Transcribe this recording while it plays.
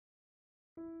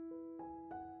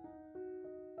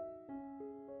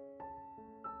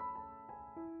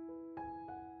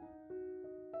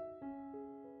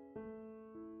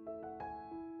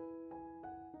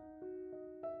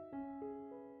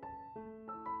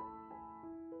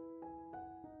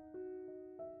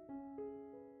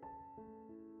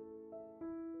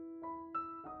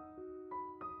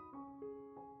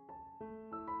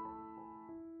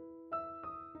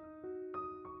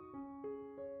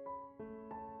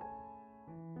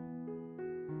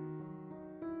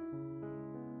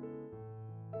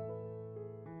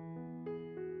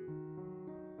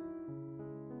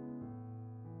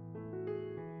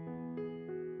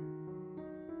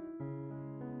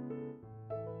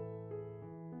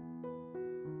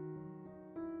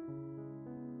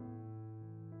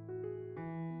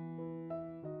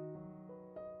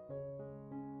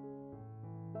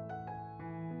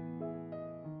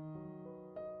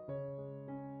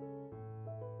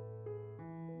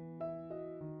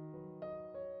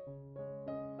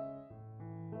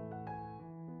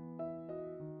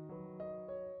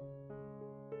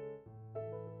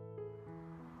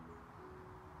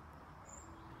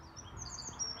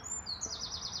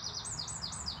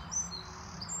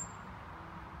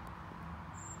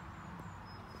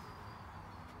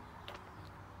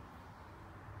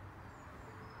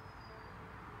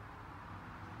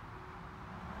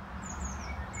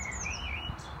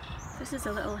This is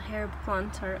a little herb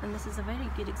planter, and this is a very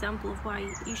good example of why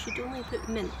you should only put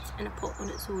mint in a pot on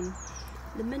its own.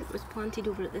 The mint was planted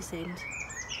over at this end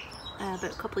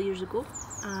about a couple of years ago,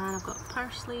 and I've got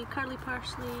parsley, curly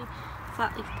parsley,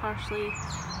 flat leaf parsley,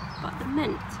 but the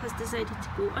mint has decided to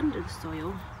go under the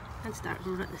soil and start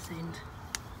growing at this end,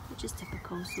 which is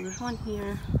typical. So there's one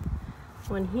here,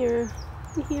 and here,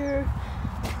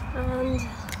 and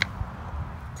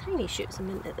tiny shoots of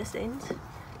mint at this end.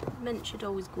 Mint should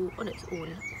always go on its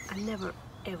own, and never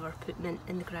ever put mint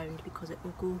in the ground because it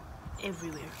will go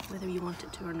everywhere whether you want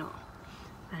it to or not,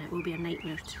 and it will be a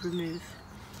nightmare to remove.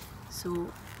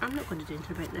 So I'm not going to do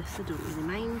anything about this, I don't really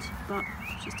mind, but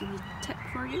it's just a wee tip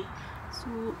for you. So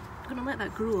I'm going to let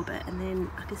that grow a bit, and then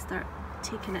I can start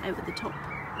taking it out at the top,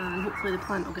 and hopefully the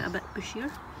plant will get a bit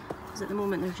bushier, because at the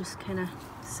moment they're just kind of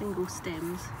single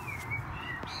stems.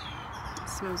 It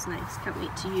smells nice, can't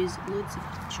wait to use loads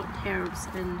of chopped herbs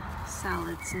in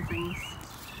salads and things.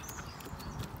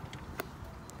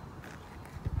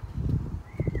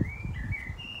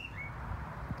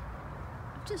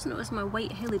 Just noticed my white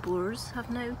hellebores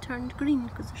have now turned green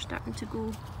because they're starting to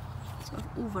go sort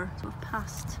of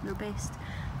past their best.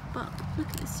 But look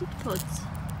at the seed pods.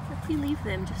 If we leave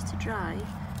them just to dry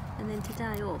and then to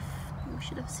die off, we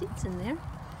should have seeds in there.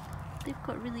 They've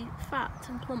got really fat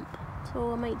and plump,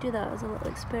 so I might do that as a little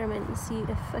experiment and see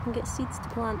if I can get seeds to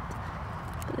plant.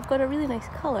 But they've got a really nice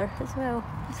colour as well.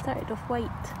 They started off white,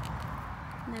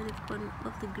 now they've gone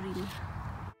lovely green.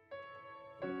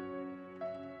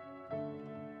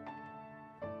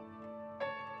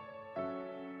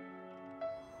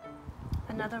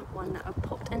 Another one that I've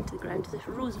popped into the ground is this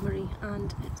rosemary,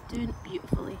 and it's doing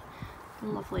beautifully,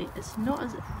 lovely. It's not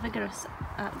as vigorous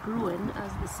at growing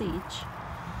as the sage.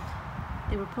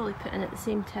 They were probably put in at the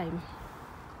same time,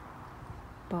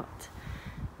 but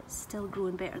it's still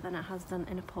growing better than it has done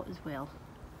in a pot as well.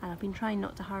 And I've been trying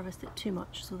not to harvest it too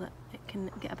much so that it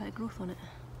can get a bit of growth on it.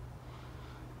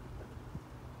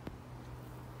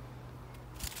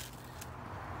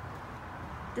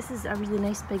 This is a really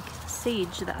nice big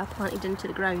sage that I planted into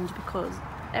the ground because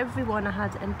every one I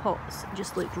had in pots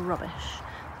just looked rubbish.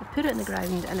 I put it in the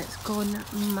ground and it's gone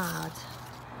mad.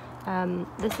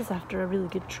 This is after a really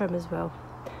good trim as well,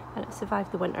 and it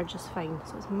survived the winter just fine.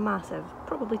 So it's massive,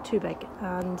 probably too big,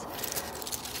 and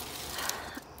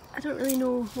I don't really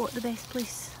know what the best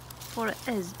place for it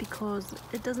is because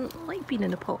it doesn't like being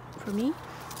in a pot for me,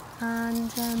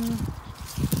 and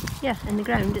yeah, in the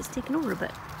ground it's taken over a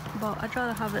bit. But I'd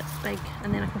rather have it big,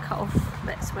 and then I can cut off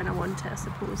bits when I want it, I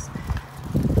suppose.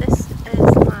 This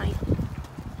is my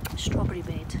strawberry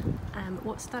bed.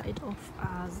 What started off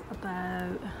as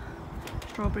about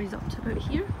strawberries up to about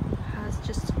here has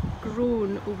just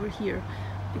grown over here,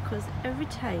 because every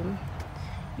time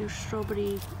your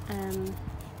strawberry,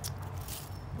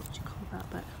 what do you call that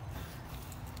bit?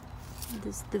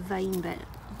 The vine bit.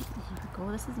 Here we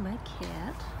go, this is my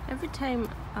cat. Every time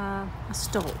a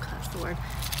stalk, that's the word,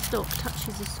 stalk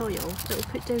touches the soil, it will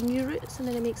put down new roots and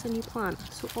then it makes a new plant.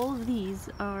 So all of these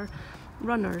are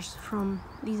runners from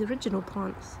these original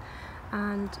plants,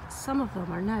 and some of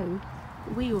them are now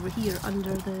way over here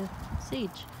under the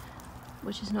sage,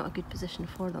 which is not a good position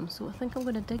for them. So I think I'm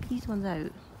going to dig these ones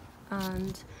out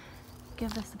and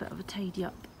give this a bit of a tidy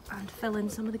up and fill in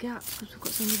some of the gaps, because we've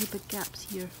got some really big gaps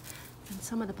here, and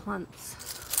some of the plants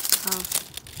have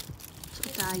sort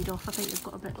of died off. I think they've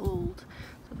got a bit old,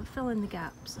 so we'll fill in the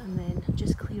gaps and then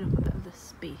just clear up a bit of this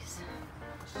space.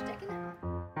 Sticking it.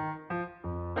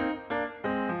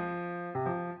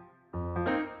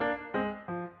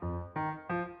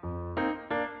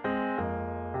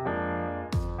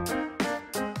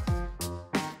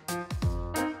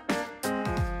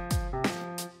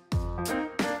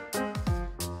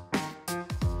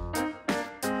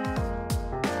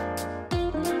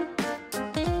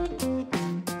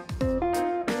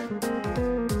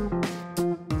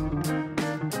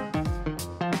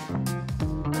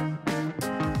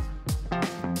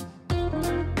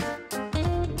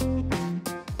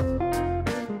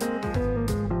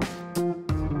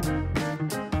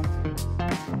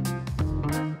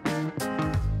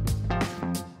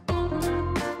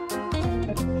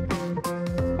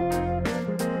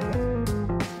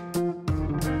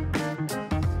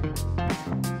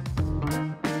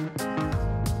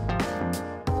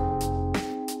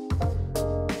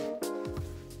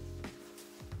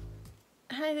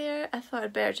 Hi there, I thought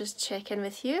I'd better just check in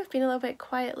with you. I've been a little bit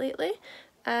quiet lately.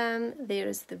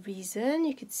 There's the reason.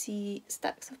 You could see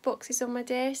stacks of boxes on my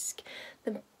desk.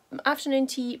 The afternoon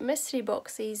tea mystery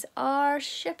boxes are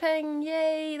shipping,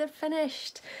 yay, they're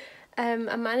finished.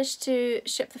 I managed to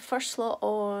ship the first lot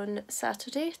on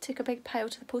Saturday, took a big pile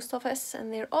to the post office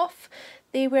and they're off.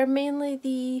 They were mainly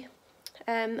the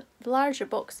larger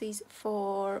boxes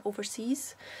for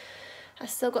overseas. I've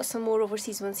still got some more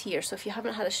overseas ones here, so if you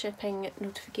haven't had a shipping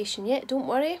notification yet, don't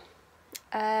worry.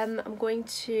 I'm going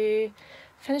to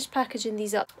finish packaging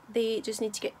these up. They just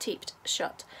need to get taped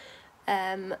shut.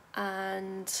 And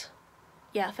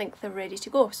yeah, I think they're ready to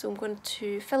go. So I'm going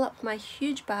to fill up my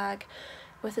huge bag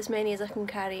with as many as I can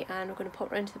carry, and we're going to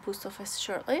pop round to the post office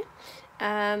shortly.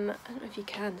 I don't know if you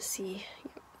can see,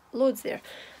 loads there.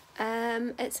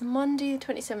 It's Monday the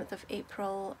 27th of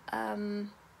April.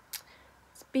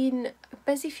 It's been a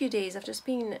busy few days. I've just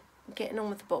been getting on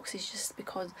with the boxes just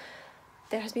because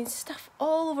there has been stuff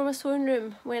all over my sewing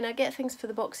room. When I get things for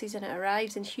the boxes and it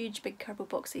arrives in huge big cardboard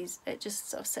boxes, it just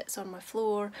sort of sits on my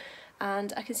floor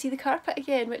and I can see the carpet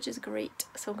again, which is great.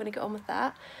 So I'm going to get on with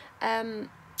that.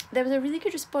 There was a really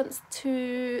good response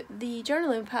to the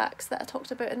journaling packs that I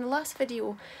talked about in the last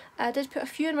video. I did put a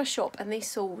few in my shop and they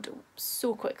sold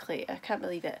so quickly, I can't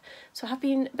believe it. So I have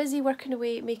been busy working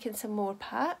away making some more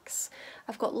packs.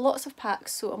 I've got lots of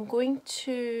packs, so I'm going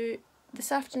to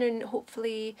this afternoon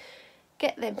hopefully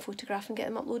get them photographed and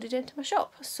get them uploaded into my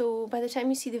shop. So by the time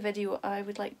you see the video, I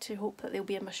would like to hope that they'll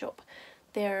be in my shop.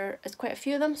 There is quite a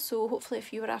few of them, so hopefully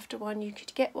if you were after one you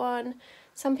could get one.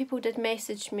 Some people did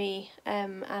message me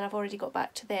and I've already got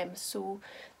back to them, so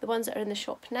the ones that are in the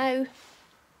shop now,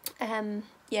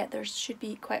 yeah, there should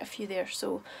be quite a few there,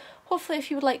 so hopefully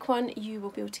if you would like one you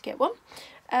will be able to get one.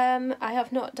 I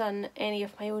have not done any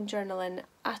of my own journaling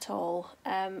at all.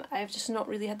 I've just not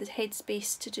really had the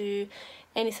headspace to do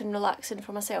anything relaxing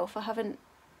for myself. I haven't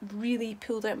really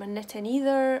pulled out my knitting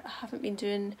either. I haven't been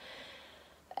doing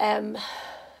any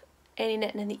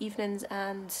knitting in the evenings,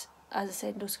 and as I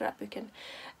said, no scrapbooking.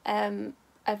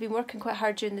 I've been working quite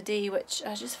hard during the day, which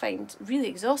I just find really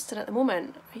exhausting at the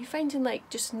moment. Are you finding like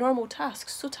just normal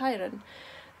tasks so tiring?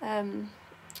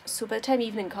 So by the time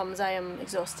evening comes I am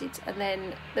exhausted, and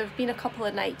then there have been a couple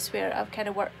of nights where I've kind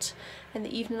of worked in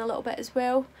the evening a little bit as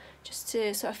well, just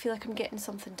to sort of feel like I'm getting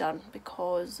something done,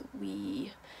 because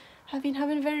we have been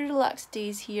having very relaxed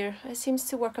days here. It seems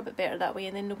to work a bit better that way,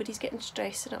 and then nobody's getting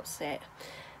stressed and upset.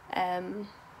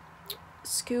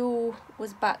 School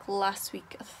was back last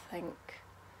week, I think.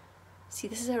 See,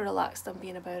 this is how relaxed I'm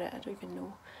being about it, I don't even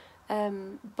know.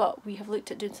 But we have looked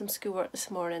at doing some schoolwork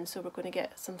this morning, so we're going to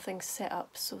get some things set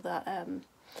up so that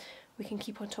we can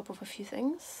keep on top of a few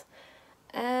things.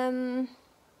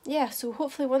 Yeah, so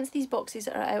hopefully once these boxes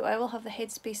are out I will have the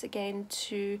headspace again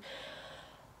to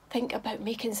think about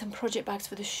making some project bags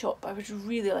for the shop. I would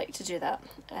really like to do that.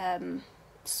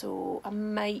 So I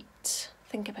might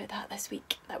think about that this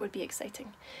week. That would be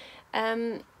exciting.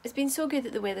 It's been so good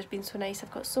that the weather's been so nice.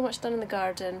 I've got so much done in the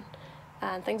garden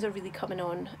and things are really coming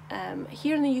on.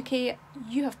 Here in the UK,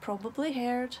 you have probably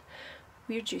heard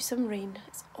we're due some rain.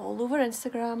 It's all over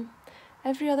Instagram.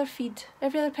 Every other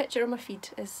picture on my feed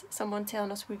is someone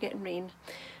telling us we're getting rain.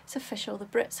 It's official, the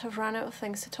Brits have ran out of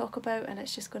things to talk about and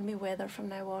it's just going to be weather from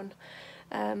now on.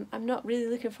 I'm not really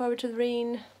looking forward to the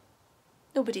rain.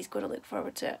 Nobody's going to look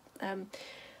forward to it.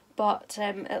 But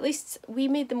at least we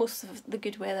made the most of the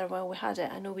good weather while we had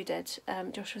it. I know we did.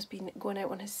 Joshua's been going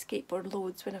out on his skateboard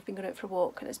loads when I've been going out for a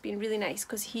walk, and it's been really nice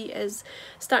because he is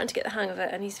starting to get the hang of it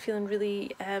and he's feeling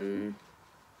really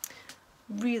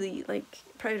really like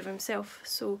proud of himself.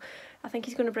 So I think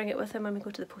he's going to bring it with him when we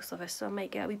go to the post office, so I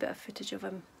might get a wee bit of footage of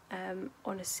him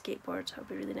on his skateboard. That would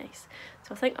be really nice.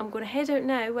 So I think I'm going to head out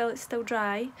now while it's still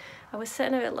dry. I was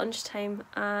sitting out at lunchtime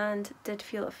and did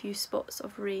feel a few spots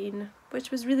of rain,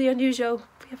 which was really unusual.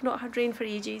 We have not had rain for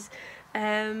ages.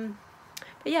 But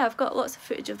yeah, I've got lots of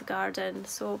footage of the garden,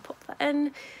 so I'll pop that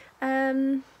in.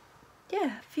 Yeah,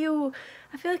 I feel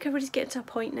like everybody's getting to a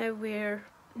point now where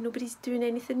nobody's doing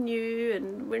anything new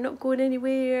and we're not going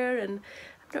anywhere, and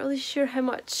I'm not really sure how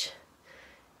much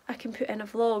I can put in a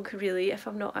vlog really if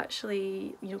I'm not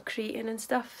actually, you know, creating and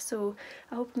stuff. So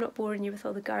I hope I'm not boring you with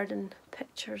all the garden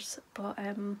pictures, but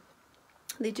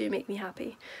they do make me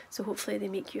happy, so hopefully they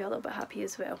make you a little bit happy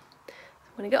as well. So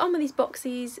I'm going to get on with these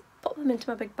boxes, pop them into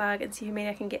my big bag and see how many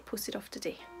I can get posted off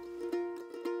today.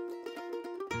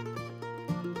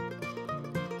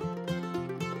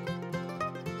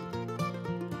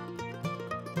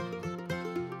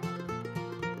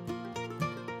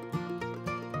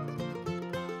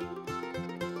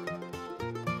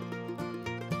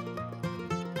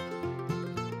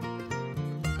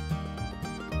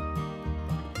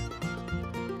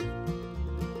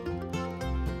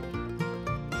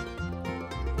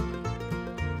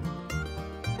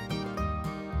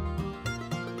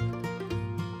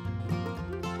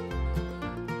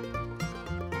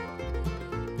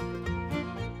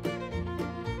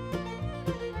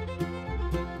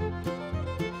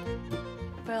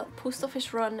 post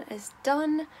office run is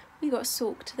done. We got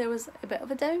soaked. There was a bit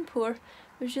of a downpour.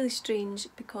 It was really strange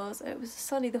because it was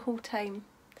sunny the whole time.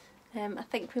 I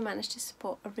think we managed to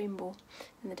spot a rainbow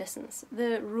in the distance.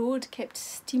 The road kept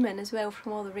steaming as well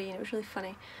from all the rain. It was really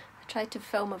funny. I tried to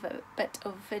film a bit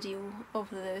of video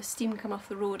of the steam coming off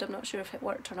the road. I'm not sure if it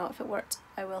worked or not. If it worked,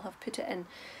 I will have put it in.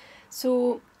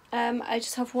 So I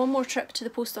just have one more trip to the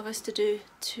post office to do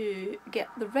to get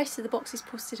the rest of the boxes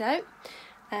posted out.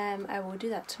 I will do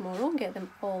that tomorrow and get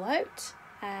them all out.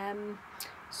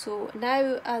 So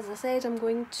now, as I said, I'm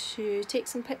going to take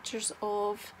some pictures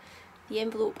of the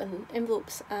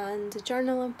envelopes and the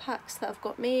journaling packs that I've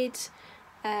got made.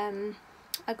 I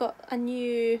got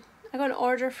an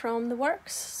order from the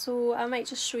works, so I might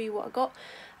just show you what I got.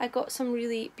 I got some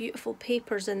really beautiful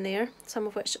papers in there, some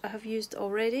of which I have used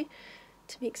already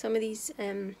to make some of these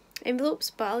envelopes,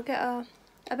 but I'll get a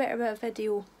bit of a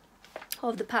video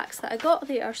of the packs that I got.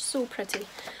 They are so pretty.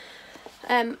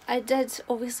 I did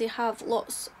obviously have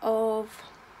lots of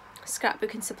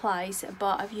scrapbooking supplies,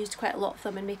 but I've used quite a lot of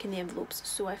them in making the envelopes,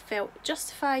 so I felt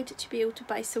justified to be able to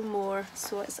buy some more.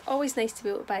 So it's always nice to be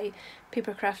able to buy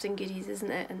paper crafting goodies,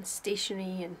 isn't it, and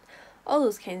stationery and all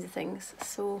those kinds of things.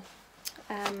 So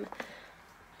I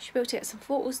should be able to get some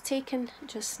photos taken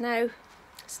just now.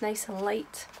 It's nice and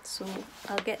light, so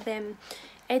I'll get them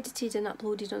edited and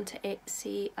uploaded onto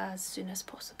Etsy as soon as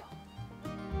possible.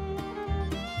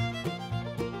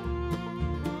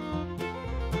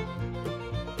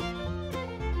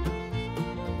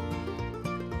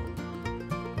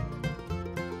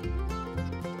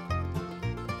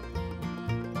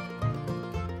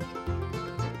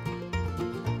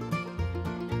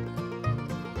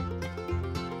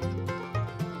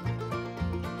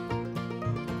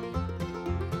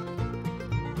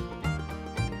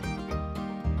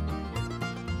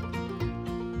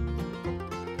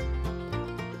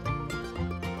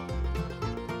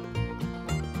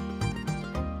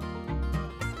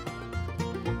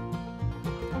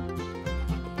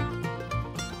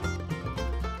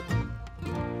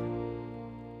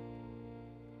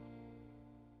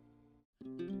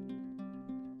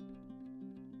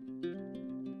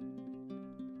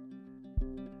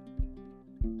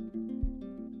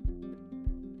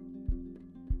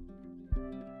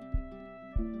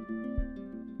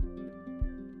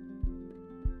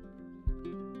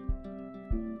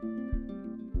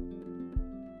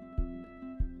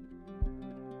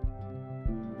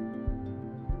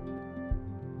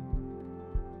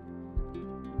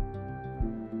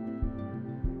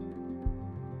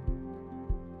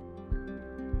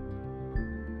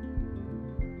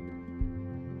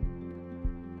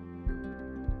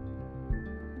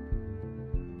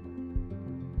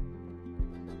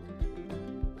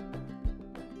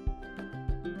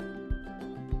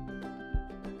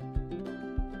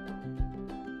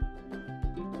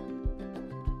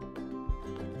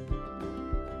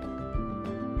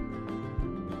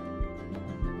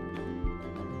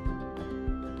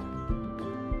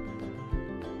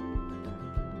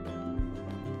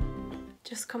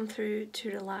 Just come through to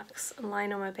relax and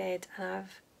lying on my bed, and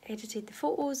I've edited the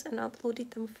photos and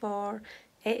uploaded them for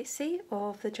Etsy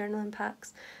of the journaling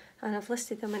packs, and I've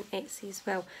listed them on Etsy as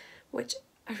well, which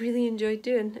I really enjoyed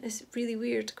doing. It's really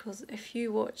weird because if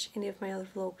you watch any of my other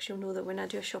vlogs, you'll know that when I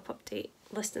do a shop update,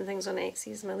 listing things on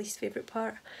Etsy is my least favourite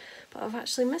part, but I've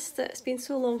actually missed it. It's been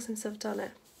so long since I've done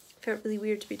it. It felt really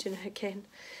weird to be doing it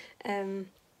again.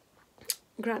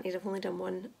 Granted, I've only done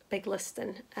one big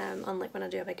listing, unlike when I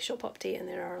do a big shop update and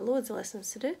there are loads of listings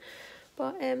to do,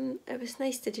 but it was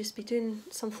nice to just be doing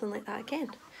something like that again.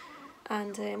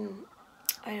 And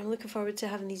I am looking forward to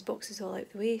having these boxes all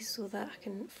out the way so that I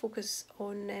can focus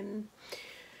on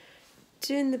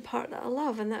doing the part that I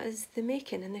love, and that is the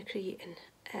making and the creating.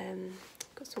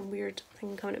 Got some weird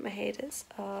thing coming at my head. It's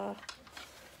a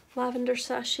lavender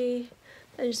sachet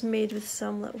that I just made with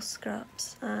some little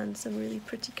scraps and some really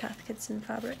pretty Cath Kidston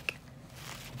fabric.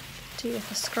 Do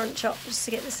like a scrunch up just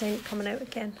to get the scent coming out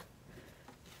again.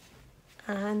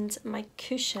 And my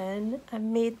cushion, I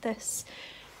made this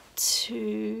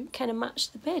to kind of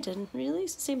match the bed in, really.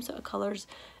 It's the same sort of colours.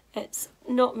 It's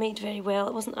not made very well.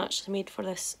 It wasn't actually made for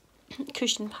this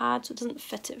cushion pad, so it doesn't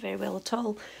fit it very well at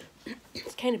all.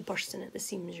 It's kind of bursting at the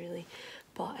seams really,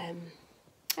 but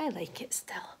I like it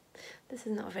still. This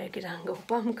is not a very good angle,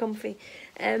 but I'm comfy.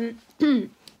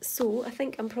 So I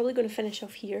think I'm probably going to finish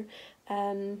off here.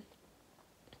 I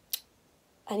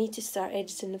need to start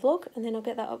editing the vlog and then I'll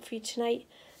get that up for you tonight.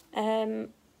 The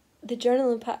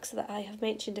journaling packs that I have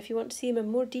mentioned, if you want to see them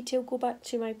in more detail, go back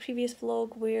to my previous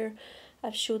vlog where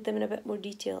I've showed them in a bit more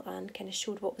detail and kind of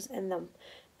showed what was in them.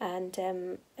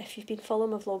 And if you've been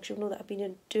following my vlogs, you'll know that I've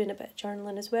been doing a bit of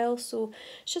journaling as well, so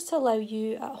it's just to allow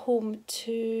you at home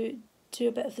to do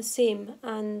a bit of the same.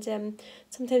 And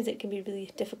sometimes it can be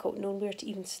really difficult knowing where to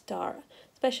even start,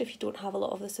 especially if you don't have a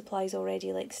lot of the supplies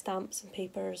already, like stamps and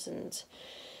papers and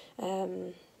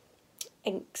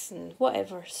inks and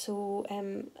whatever. So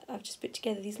I've just put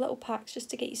together these little packs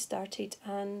just to get you started,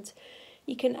 and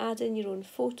you can add in your own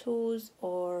photos,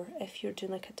 or if you're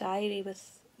doing like a diary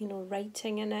with, you know,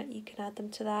 writing in it, you can add them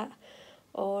to that,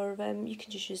 or you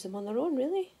can just use them on their own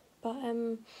really. But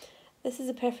this is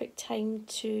a perfect time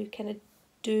to kind of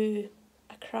do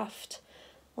a craft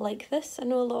like this. I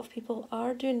know a lot of people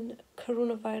are doing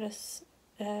coronavirus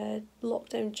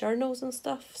lockdown journals and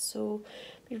stuff, so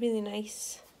it'd be really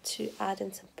nice to add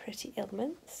in some pretty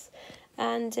elements.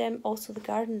 And also the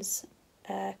garden's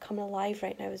coming alive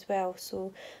right now as well,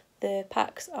 so the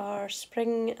packs are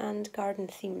spring and garden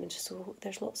themed, so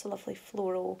there's lots of lovely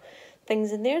floral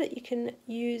things in there that you can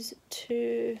use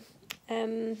to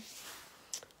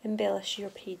embellish your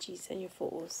pages and your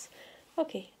photos.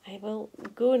 Okay, I will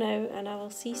go now and I will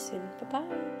see you soon. Bye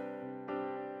bye.